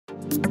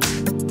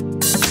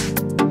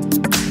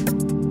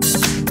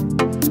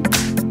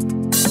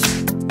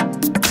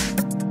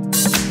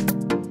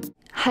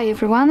Hi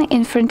everyone,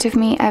 in front of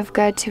me I've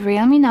got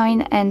Realme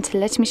 9 and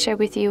let me share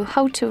with you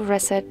how to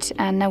reset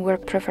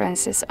network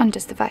preferences on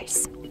this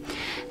device.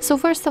 So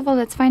first of all,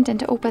 let's find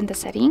and open the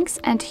settings,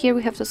 and here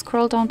we have to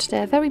scroll down to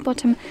the very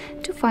bottom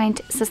to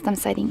find system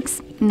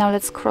settings. Now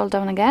let's scroll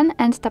down again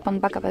and tap on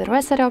backup and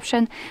reset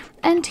option,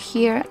 and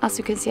here as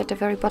you can see at the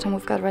very bottom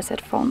we've got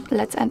reset phone.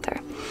 Let's enter.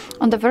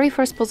 On the very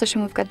first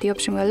position we've got the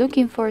option we're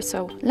looking for,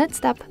 so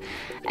let's tap,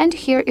 and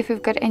here if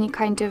you've got any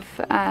kind of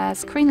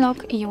screen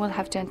lock you will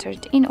have to enter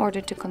it in order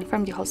to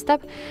confirm the whole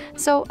step,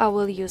 so I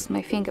will use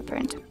my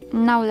fingerprint.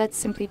 Now let's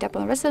simply tap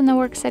on reset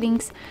network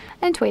settings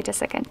and wait a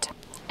second.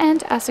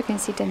 And as you can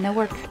see, the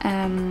network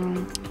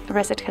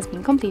reset has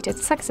been completed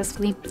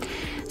successfully.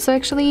 So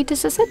actually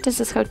this is it. This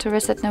is how to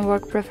reset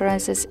network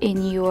preferences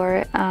in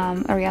your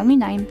Realme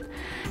 9.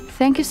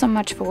 Thank you so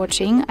much for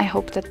watching. I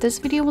hope that this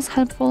video was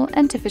helpful,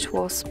 and if it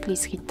was,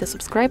 please hit the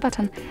subscribe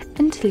button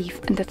and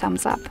leave the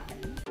thumbs up.